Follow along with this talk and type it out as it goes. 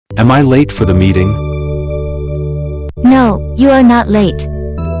Am I late for the meeting? No, you are not late.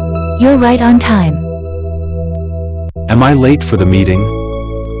 You're right on time. Am I late for the meeting?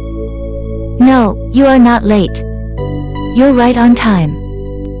 No, you are not late. You're right on time.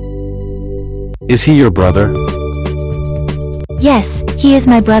 Is he your brother? Yes, he is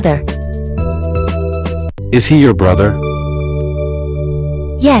my brother. Is he your brother?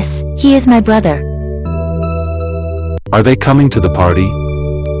 Yes, he is my brother. Are they coming to the party?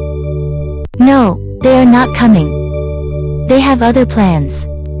 No, they are not coming. They have other plans.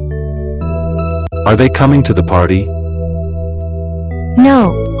 Are they coming to the party?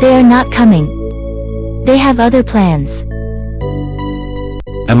 No, they are not coming. They have other plans.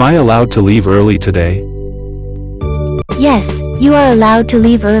 Am I allowed to leave early today? Yes, you are allowed to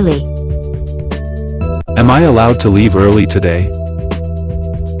leave early. Am I allowed to leave early today?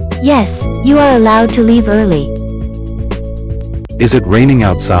 Yes, you are allowed to leave early. Is it raining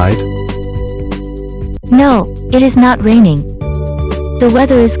outside? No, it is not raining. The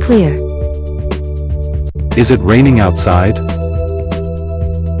weather is clear. Is it raining outside?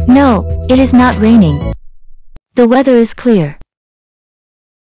 No, it is not raining. The weather is clear.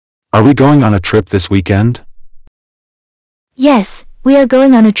 Are we going on a trip this weekend? Yes, we are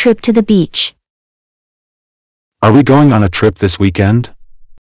going on a trip to the beach. Are we going on a trip this weekend?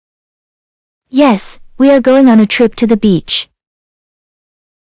 Yes, we are going on a trip to the beach.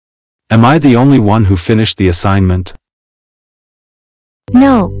 Am I the only one who finished the assignment?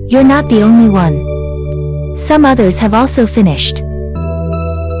 No, you're not the only one. Some others have also finished.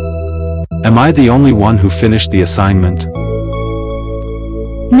 Am I the only one who finished the assignment?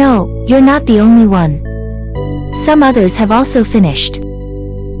 No, you're not the only one. Some others have also finished.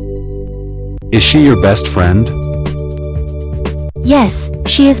 Is she your best friend? Yes,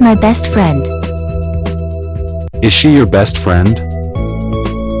 she is my best friend. Is she your best friend?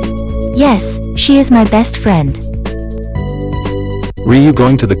 Yes, she is my best friend. Were you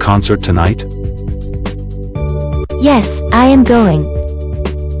going to the concert tonight? Yes, I am going.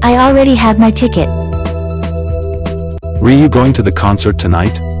 I already have my ticket. Were you going to the concert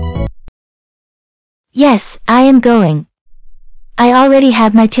tonight? Yes, I am going. I already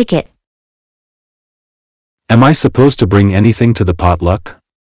have my ticket. Am I supposed to bring anything to the potluck?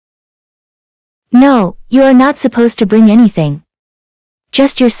 No, you are not supposed to bring anything.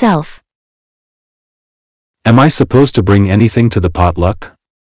 Just yourself. Am I supposed to bring anything to the potluck?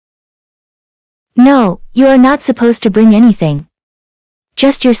 No, you are not supposed to bring anything.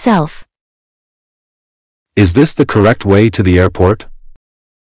 Just yourself. Is this the correct way to the airport?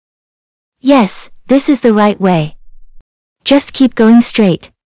 Yes, this is the right way. Just keep going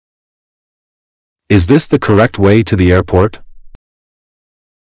straight. Is this the correct way to the airport?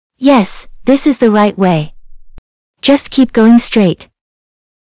 Yes, this is the right way. Just keep going straight.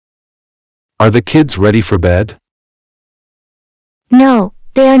 Are the kids ready for bed? No,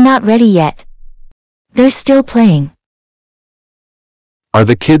 they are not ready yet. They're still playing. Are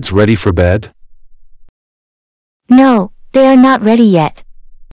the kids ready for bed? No, they are not ready yet.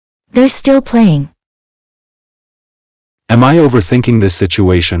 They're still playing. Am I overthinking this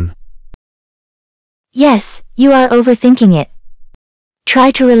situation? Yes, you are overthinking it. Try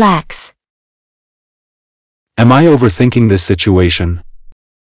to relax. Am I overthinking this situation?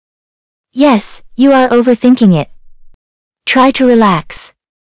 Yes, you are overthinking it. Try to relax.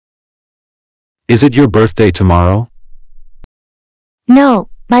 Is it your birthday tomorrow? No,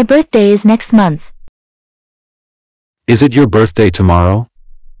 my birthday is next month. Is it your birthday tomorrow?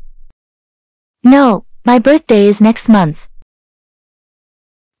 No, my birthday is next month.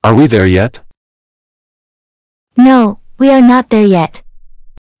 Are we there yet? No, we are not there yet.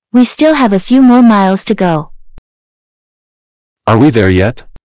 We still have a few more miles to go. Are we there yet?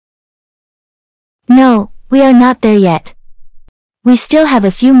 No, we are not there yet. We still have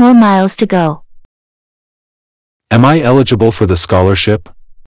a few more miles to go. Am I eligible for the scholarship?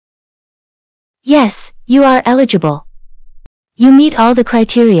 Yes, you are eligible. You meet all the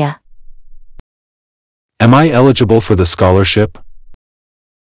criteria. Am I eligible for the scholarship?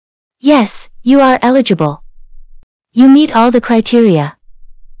 Yes, you are eligible. You meet all the criteria.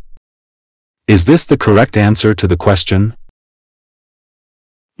 Is this the correct answer to the question?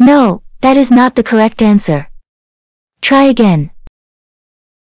 No, that is not the correct answer. Try again.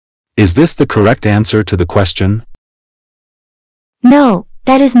 Is this the correct answer to the question? No,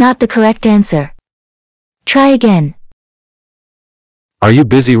 that is not the correct answer. Try again. Are you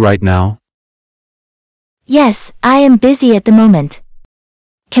busy right now? Yes, I am busy at the moment.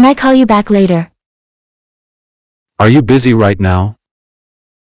 Can I call you back later? Are you busy right now?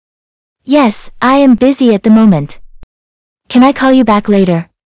 Yes, I am busy at the moment. Can I call you back later?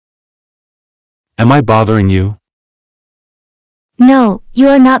 Am I bothering you? No, you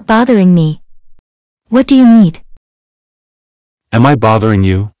are not bothering me. What do you need? Am I bothering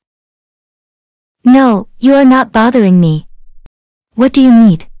you? No, you are not bothering me. What do you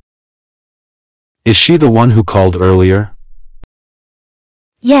need? Is she the one who called earlier?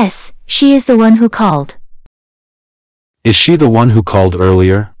 Yes, she is the one who called. Is she the one who called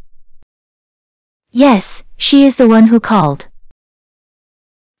earlier? Yes, she is the one who called.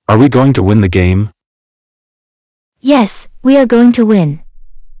 Are we going to win the game? Yes, we are going to win.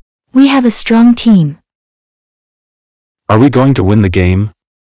 We have a strong team. Are we going to win the game?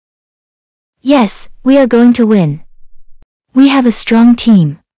 Yes, we are going to win. We have a strong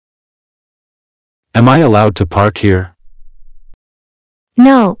team. Am I allowed to park here?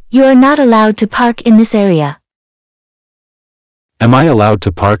 No, you are not allowed to park in this area. Am I allowed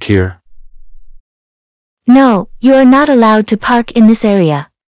to park here? No, you are not allowed to park in this area.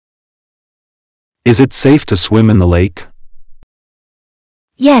 Is it safe to swim in the lake?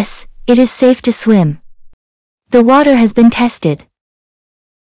 Yes, it is safe to swim. The water has been tested.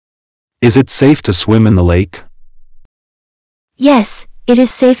 Is it safe to swim in the lake? Yes, it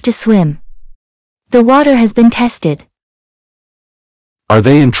is safe to swim. The water has been tested. Are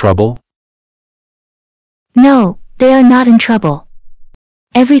they in trouble? No, they are not in trouble.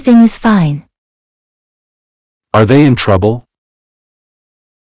 Everything is fine. Are they in trouble?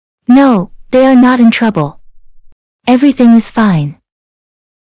 No, they are not in trouble. Everything is fine.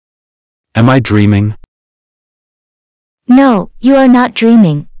 Am I dreaming? No, you are not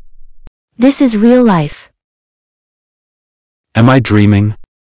dreaming. This is real life. Am I dreaming?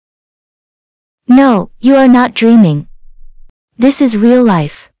 No, you are not dreaming. This is real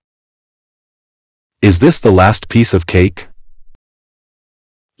life. Is this the last piece of cake?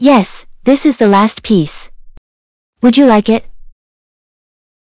 Yes, this is the last piece. Would you like it?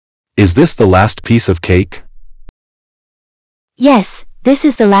 Is this the last piece of cake? Yes, this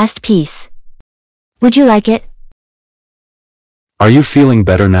is the last piece. Would you like it? Are you feeling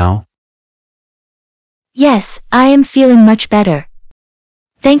better now? Yes, I am feeling much better.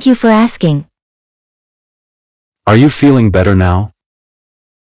 Thank you for asking. Are you feeling better now?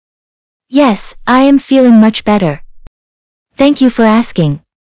 Yes, I am feeling much better. Thank you for asking.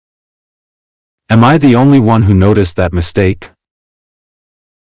 Am I the only one who noticed that mistake?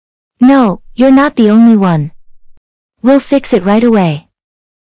 No, you're not the only one. We'll fix it right away.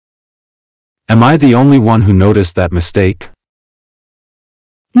 Am I the only one who noticed that mistake?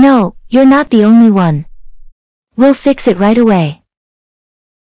 No, you're not the only one. We'll fix it right away.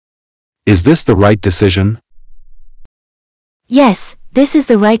 Is this the right decision? Yes, this is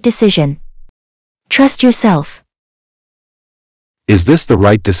the right decision. Trust yourself. Is this the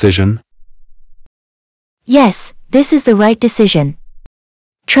right decision? Yes, this is the right decision.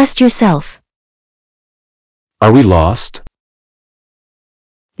 Trust yourself. Are we lost?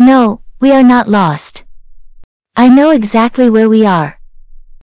 No, we are not lost. I know exactly where we are.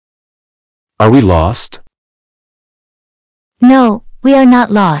 Are we lost? No, we are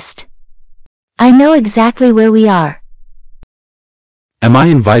not lost. I know exactly where we are. Am I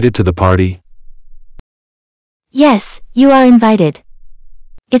invited to the party? Yes, you are invited.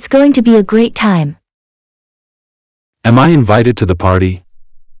 It's going to be a great time. Am I invited to the party?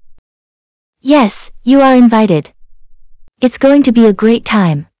 Yes, you are invited. It's going to be a great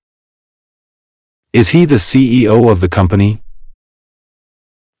time. Is he the CEO of the company?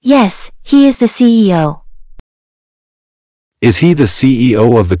 Yes, he is the CEO. Is he the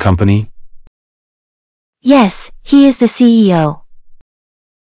CEO of the company? Yes, he is the CEO.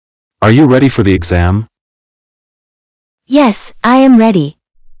 Are you ready for the exam? Yes, I am ready.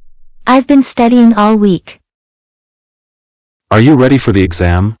 I've been studying all week. Are you ready for the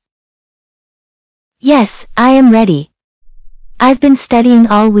exam? Yes, I am ready. I've been studying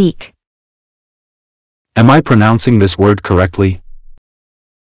all week. Am I pronouncing this word correctly?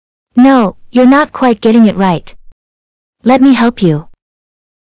 No, you're not quite getting it right. Let me help you.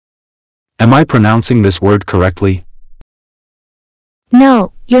 Am I pronouncing this word correctly?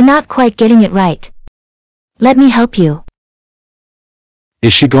 No, you're not quite getting it right. Let me help you.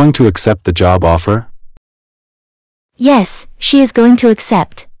 Is she going to accept the job offer? Yes, she is going to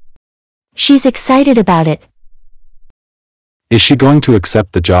accept. She's excited about it. Is she going to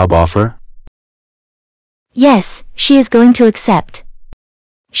accept the job offer? Yes, she is going to accept.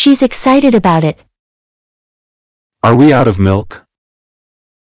 She's excited about it. Are we out of milk?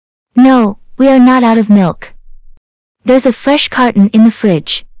 No, we are not out of milk. There's a fresh carton in the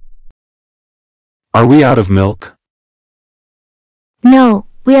fridge. Are we out of milk? No,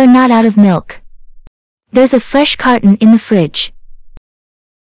 we are not out of milk. There's a fresh carton in the fridge.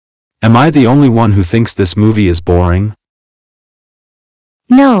 Am I the only one who thinks this movie is boring?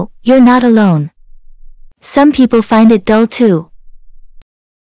 No, you're not alone. Some people find it dull too.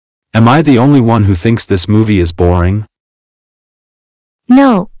 Am I the only one who thinks this movie is boring?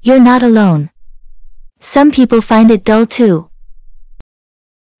 No, you're not alone. Some people find it dull too.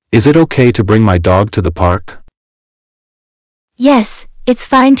 Is it okay to bring my dog to the park? Yes, it's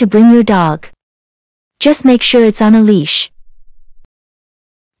fine to bring your dog. Just make sure it's on a leash.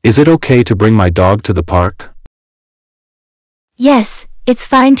 Is it okay to bring my dog to the park? Yes, it's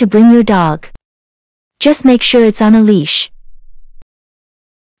fine to bring your dog. Just make sure it's on a leash.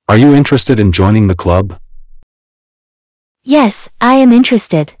 Are you interested in joining the club? Yes, I am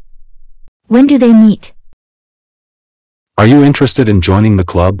interested. When do they meet? Are you interested in joining the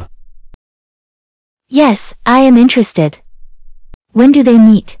club? Yes, I am interested. When do they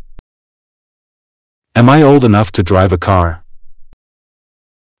meet? Am I old enough to drive a car?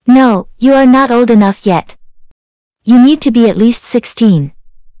 No, you are not old enough yet. You need to be at least 16.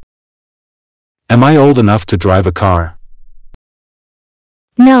 Am I old enough to drive a car?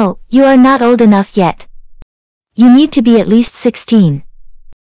 No, you are not old enough yet. You need to be at least 16.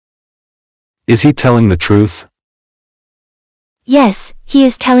 Is he telling the truth? Yes, he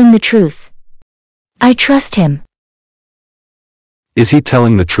is telling the truth. I trust him. Is he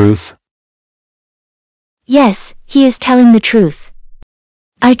telling the truth? Yes, he is telling the truth.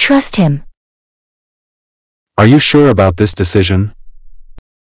 I trust him. Are you sure about this decision?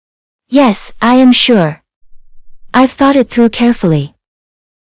 Yes, I am sure. I've thought it through carefully.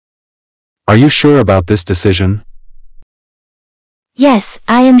 Are you sure about this decision? Yes,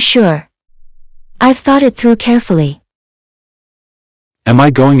 I am sure. I've thought it through carefully. Am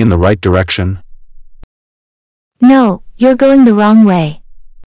I going in the right direction? No, you're going the wrong way.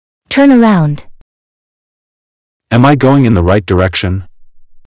 Turn around. Am I going in the right direction?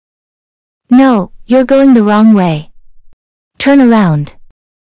 No, you're going the wrong way. Turn around.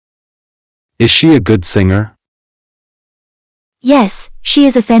 Is she a good singer? Yes, she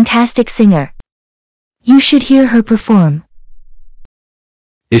is a fantastic singer. You should hear her perform.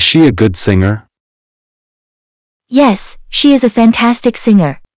 Is she a good singer? Yes, she is a fantastic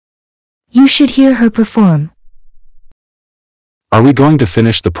singer. You should hear her perform. Are we going to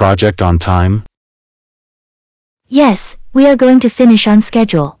finish the project on time? Yes, we are going to finish on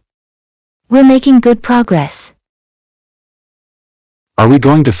schedule. We're making good progress. Are we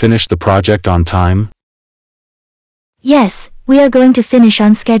going to finish the project on time? Yes, we are going to finish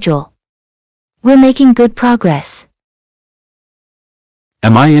on schedule. We're making good progress.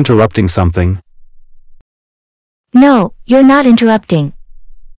 Am I interrupting something? No, you're not interrupting.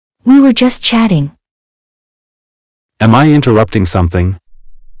 We were just chatting. Am I interrupting something?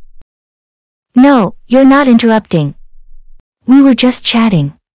 No, you're not interrupting. We were just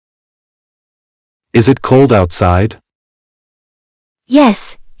chatting. Is it cold outside?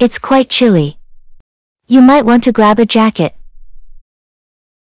 Yes, it's quite chilly. You might want to grab a jacket.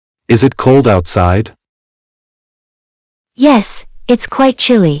 Is it cold outside? Yes, it's quite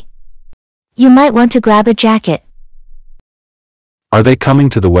chilly. You might want to grab a jacket. Are they coming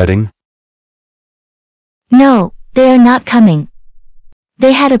to the wedding? No, they are not coming.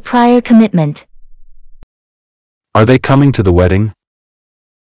 They had a prior commitment. Are they coming to the wedding?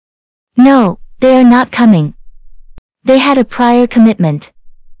 No, they are not coming. They had a prior commitment.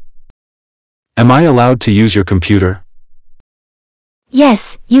 Am I allowed to use your computer?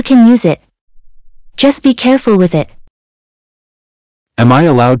 Yes, you can use it. Just be careful with it. Am I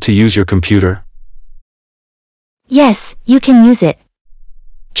allowed to use your computer? Yes, you can use it.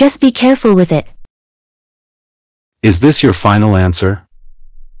 Just be careful with it. Is this your final answer?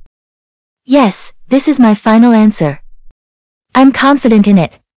 Yes, this is my final answer. I'm confident in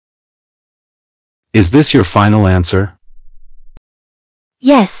it. Is this your final answer?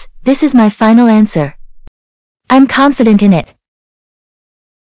 Yes, this is my final answer. I'm confident in it.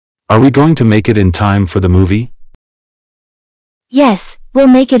 Are we going to make it in time for the movie? Yes, we'll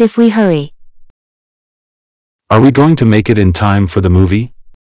make it if we hurry. Are we going to make it in time for the movie?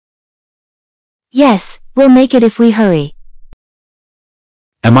 Yes, we'll make it if we hurry.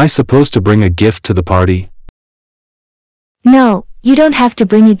 Am I supposed to bring a gift to the party? No, you don't have to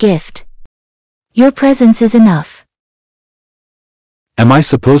bring a gift. Your presence is enough. Am I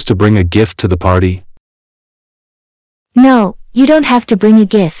supposed to bring a gift to the party? No, you don't have to bring a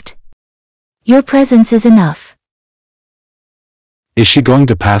gift. Your presence is enough. Is she going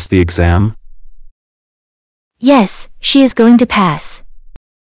to pass the exam? Yes, she is going to pass.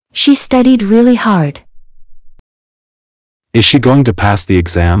 She studied really hard. Is she going to pass the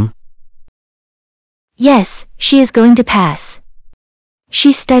exam? Yes, she is going to pass.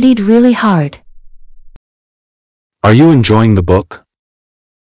 She studied really hard. Are you enjoying the book?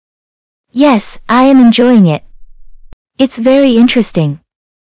 Yes, I am enjoying it. It's very interesting.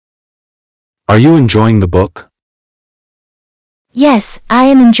 Are you enjoying the book? Yes, I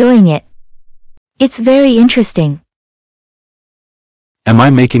am enjoying it. It's very interesting. Am I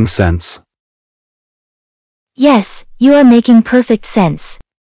making sense? Yes, you are making perfect sense.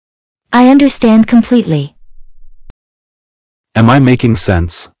 I understand completely. Am I making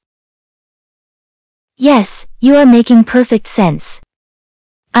sense? Yes, you are making perfect sense.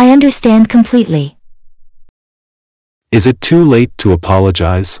 I understand completely. Is it too late to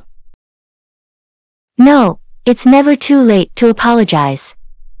apologize? No, it's never too late to apologize.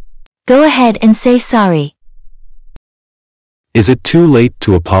 Go ahead and say sorry. Is it too late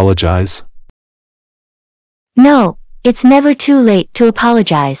to apologize? No, it's never too late to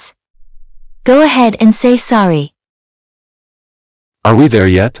apologize. Go ahead and say sorry. Are we there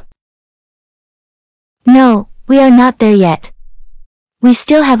yet? No, we are not there yet. We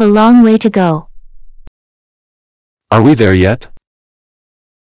still have a long way to go. Are we there yet?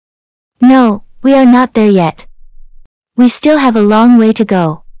 No, we are not there yet. We still have a long way to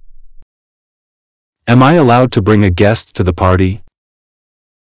go. Am I allowed to bring a guest to the party?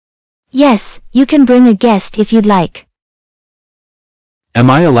 Yes, you can bring a guest if you'd like. Am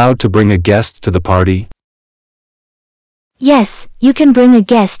I allowed to bring a guest to the party? Yes, you can bring a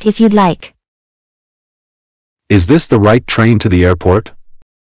guest if you'd like. Is this the right train to the airport?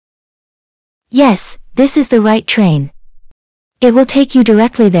 Yes, this is the right train. It will take you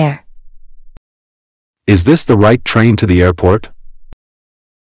directly there. Is this the right train to the airport?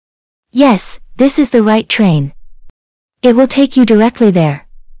 Yes, this is the right train. It will take you directly there.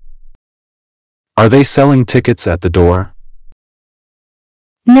 Are they selling tickets at the door?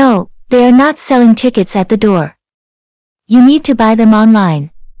 No, they are not selling tickets at the door. You need to buy them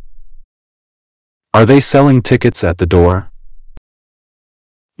online. Are they selling tickets at the door?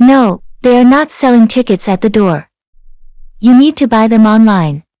 No, they are not selling tickets at the door. You need to buy them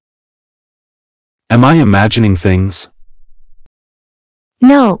online. Am I imagining things?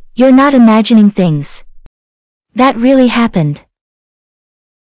 No, you're not imagining things. That really happened.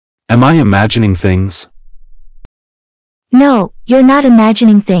 Am I imagining things? No, you're not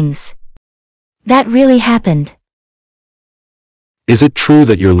imagining things. That really happened. Is it true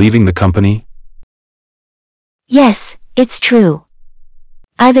that you're leaving the company? Yes, it's true.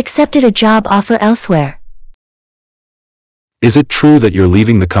 I've accepted a job offer elsewhere. Is it true that you're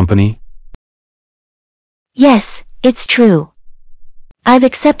leaving the company? Yes, it's true. I've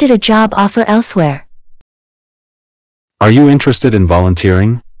accepted a job offer elsewhere. Are you interested in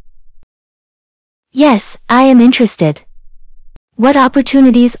volunteering? Yes, I am interested. What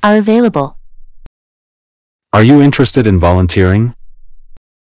opportunities are available? Are you interested in volunteering?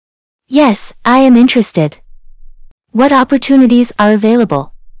 Yes, I am interested. What opportunities are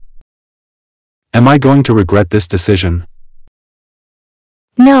available? Am I going to regret this decision?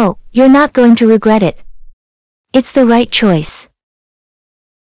 No, you're not going to regret it. It's the right choice.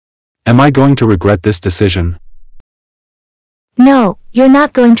 Am I going to regret this decision? No, you're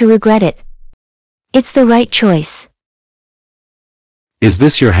not going to regret it. It's the right choice. Is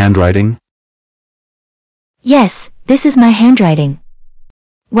this your handwriting? Yes, this is my handwriting.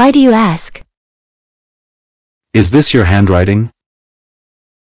 Why do you ask? Is this your handwriting?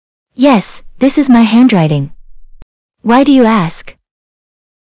 Yes, this is my handwriting. Why do you ask?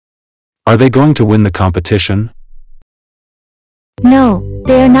 Are they going to win the competition? No,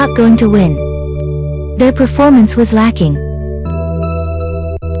 they are not going to win. Their performance was lacking.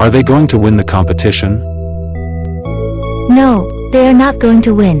 Are they going to win the competition? No, they are not going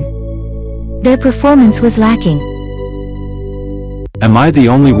to win. Their performance was lacking. Am I the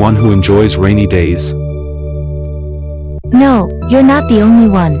only one who enjoys rainy days? No, you're not the only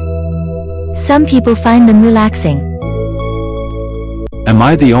one. Some people find them relaxing. Am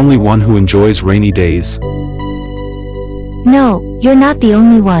I the only one who enjoys rainy days? No, you're not the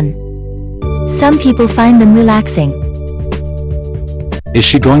only one. Some people find them relaxing. Is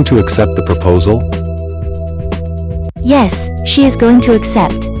she going to accept the proposal? Yes, she is going to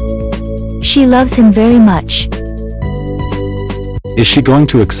accept. She loves him very much. Is she going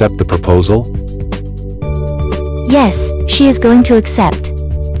to accept the proposal? Yes, she is going to accept.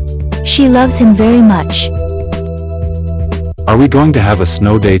 She loves him very much. Are we going to have a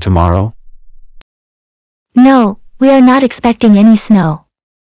snow day tomorrow? No, we are not expecting any snow.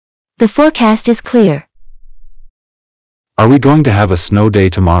 The forecast is clear. Are we going to have a snow day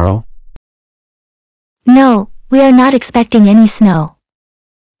tomorrow? No, we are not expecting any snow.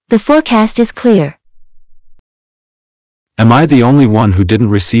 The forecast is clear. Am I the only one who didn't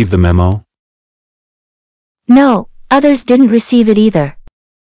receive the memo? No, others didn't receive it either.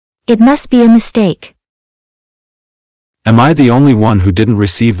 It must be a mistake. Am I the only one who didn't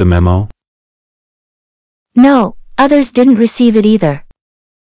receive the memo? No, others didn't receive it either.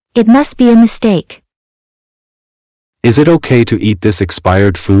 It must be a mistake. Is it okay to eat this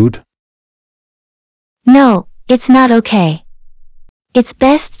expired food? No, it's not okay. It's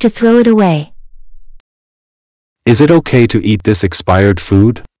best to throw it away. Is it okay to eat this expired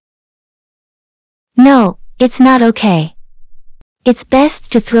food? No, it's not okay. It's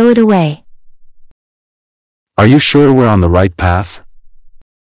best to throw it away. Are you sure we're on the right path?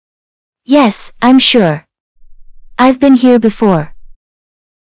 Yes, I'm sure. I've been here before.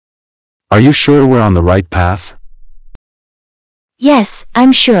 Are you sure we're on the right path? Yes,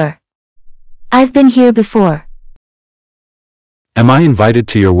 I'm sure. I've been here before. Am I invited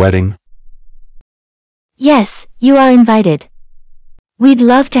to your wedding? Yes, you are invited. We'd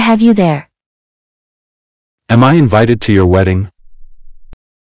love to have you there. Am I invited to your wedding?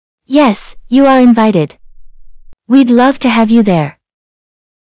 Yes, you are invited. We'd love to have you there.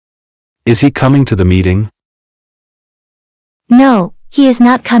 Is he coming to the meeting? No, he is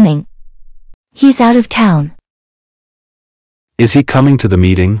not coming. He's out of town. Is he coming to the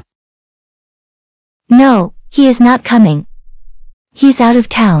meeting? No, he is not coming. He's out of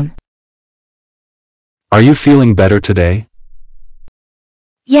town. Are you feeling better today?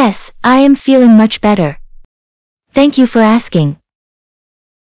 Yes, I am feeling much better. Thank you for asking.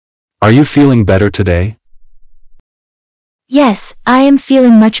 Are you feeling better today? Yes, I am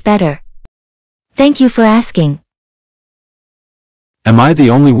feeling much better. Thank you for asking. Am I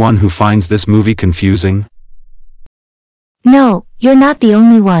the only one who finds this movie confusing? No, you're not the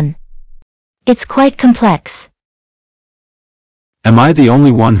only one. It's quite complex. Am I the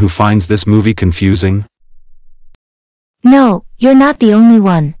only one who finds this movie confusing? No, you're not the only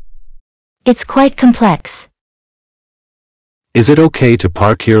one. It's quite complex. Is it okay to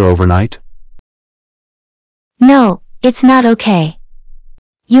park here overnight? No, it's not okay.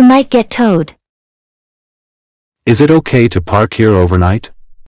 You might get towed. Is it okay to park here overnight?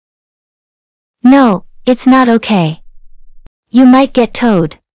 No, it's not okay. You might get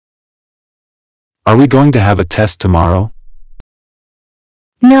towed. Are we going to have a test tomorrow?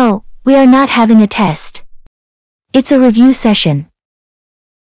 No, we are not having a test. It's a review session.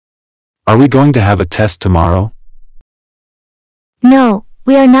 Are we going to have a test tomorrow? No,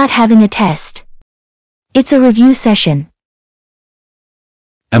 we are not having a test. It's a review session.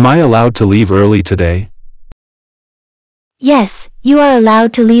 Am I allowed to leave early today? Yes, you are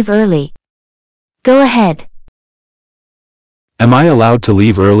allowed to leave early. Go ahead. Am I allowed to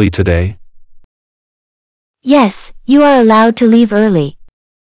leave early today? Yes, you are allowed to leave early.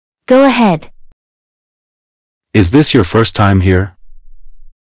 Go ahead. Is this your first time here?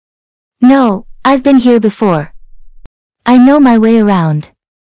 No, I've been here before. I know my way around.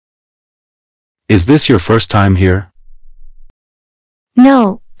 Is this your first time here?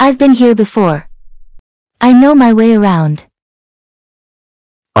 No, I've been here before. I know my way around.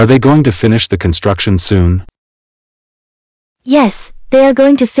 Are they going to finish the construction soon? Yes, they are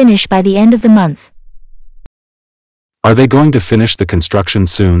going to finish by the end of the month. Are they going to finish the construction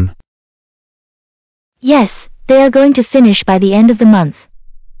soon? Yes, they are going to finish by the end of the month.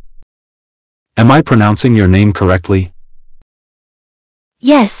 Am I pronouncing your name correctly?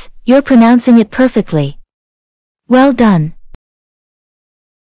 Yes, you're pronouncing it perfectly. Well done.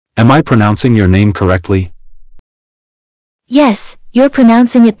 Am I pronouncing your name correctly? Yes, you're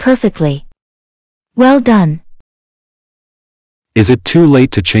pronouncing it perfectly. Well done. Is it too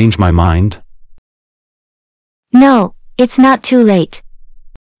late to change my mind? No, it's not too late.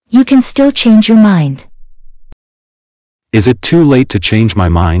 You can still change your mind. Is it too late to change my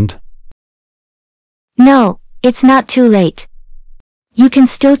mind? No, it's not too late. You can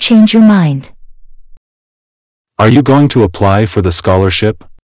still change your mind. Are you going to apply for the scholarship?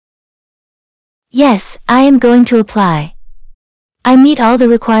 Yes, I am going to apply. I meet all the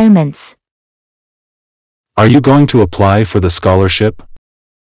requirements. Are you going to apply for the scholarship?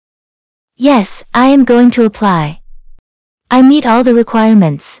 Yes, I am going to apply. I meet all the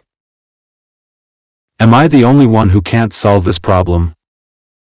requirements. Am I the only one who can't solve this problem?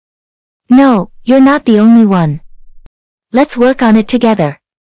 No, you're not the only one. Let's work on it together.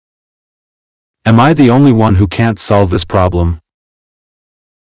 Am I the only one who can't solve this problem?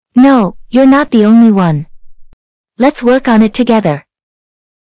 No, you're not the only one. Let's work on it together.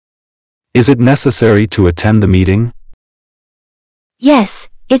 Is it necessary to attend the meeting? Yes,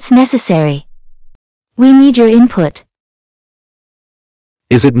 it's necessary. We need your input.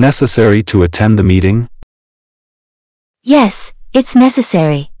 Is it necessary to attend the meeting? Yes, it's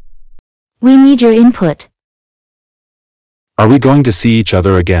necessary. We need your input. Are we going to see each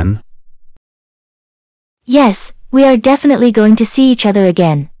other again? Yes, we are definitely going to see each other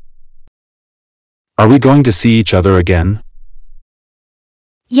again. Are we going to see each other again?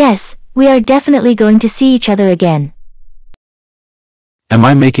 Yes, we are definitely going to see each other again. Am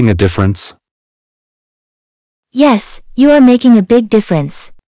I making a difference? Yes, you are making a big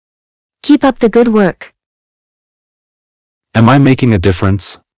difference. Keep up the good work. Am I making a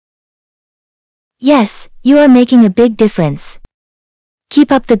difference? Yes, you are making a big difference.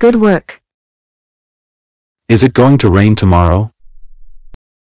 Keep up the good work. Is it going to rain tomorrow?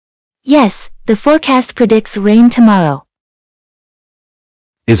 Yes, the forecast predicts rain tomorrow.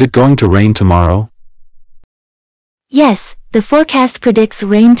 Is it going to rain tomorrow? Yes, the forecast predicts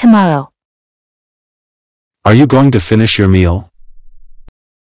rain tomorrow. Are you going to finish your meal?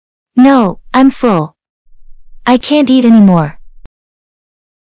 No, I'm full. I can't eat anymore.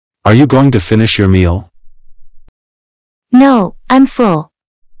 Are you going to finish your meal? No, I'm full.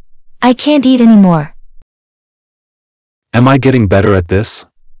 I can't eat anymore. Am I getting better at this?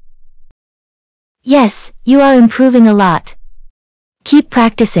 Yes, you are improving a lot. Keep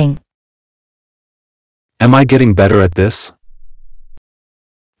practicing. Am I getting better at this?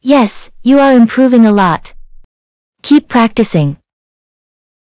 Yes, you are improving a lot. Keep practicing.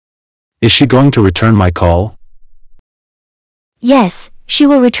 Is she going to return my call? Yes, she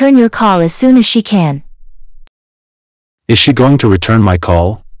will return your call as soon as she can. Is she going to return my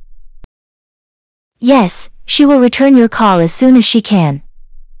call? Yes, she will return your call as soon as she can.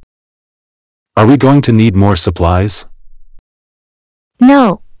 Are we going to need more supplies?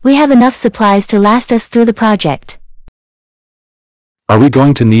 No, we have enough supplies to last us through the project. Are we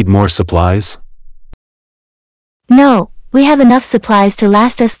going to need more supplies? No, we have enough supplies to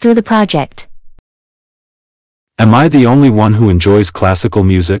last us through the project. Am I the only one who enjoys classical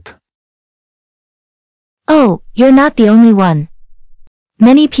music? Oh, you're not the only one.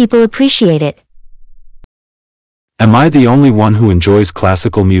 Many people appreciate it. Am I the only one who enjoys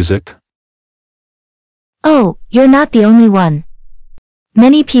classical music? Oh, you're not the only one.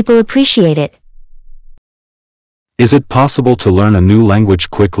 Many people appreciate it. Is it possible to learn a new language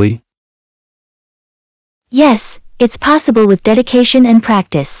quickly? Yes, it's possible with dedication and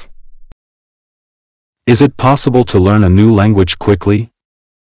practice. Is it possible to learn a new language quickly?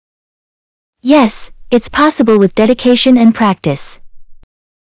 Yes, it's possible with dedication and practice.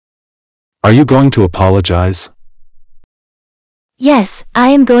 Are you going to apologize? Yes, I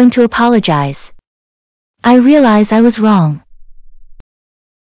am going to apologize. I realize I was wrong.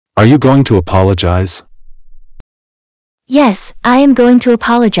 Are you going to apologize? Yes, I am going to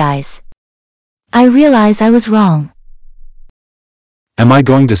apologize. I realize I was wrong. Am I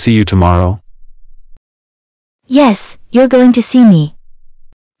going to see you tomorrow? Yes, you're going to see me.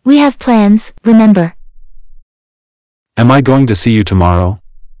 We have plans, remember? Am I going to see you tomorrow?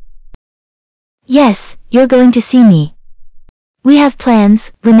 Yes, you're going to see me. We have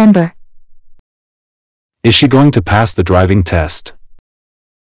plans, remember? Is she going to pass the driving test?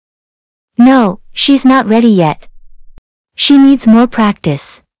 No, she's not ready yet. She needs more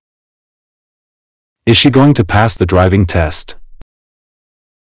practice. Is she going to pass the driving test?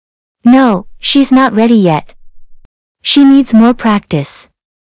 No, she's not ready yet. She needs more practice.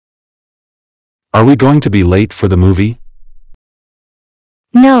 Are we going to be late for the movie?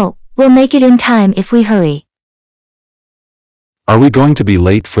 No, we'll make it in time if we hurry. Are we going to be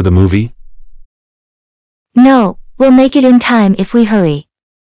late for the movie? No, we'll make it in time if we hurry.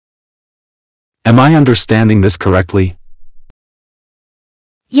 Am I understanding this correctly?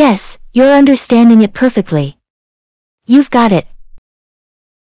 Yes, you're understanding it perfectly. You've got it.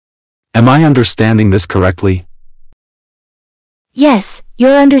 Am I understanding this correctly? Yes,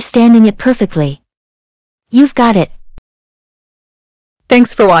 you're understanding it perfectly. You've got it.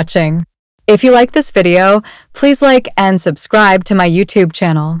 Thanks for watching. If you like this video, please like and subscribe to my YouTube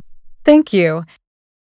channel. Thank you.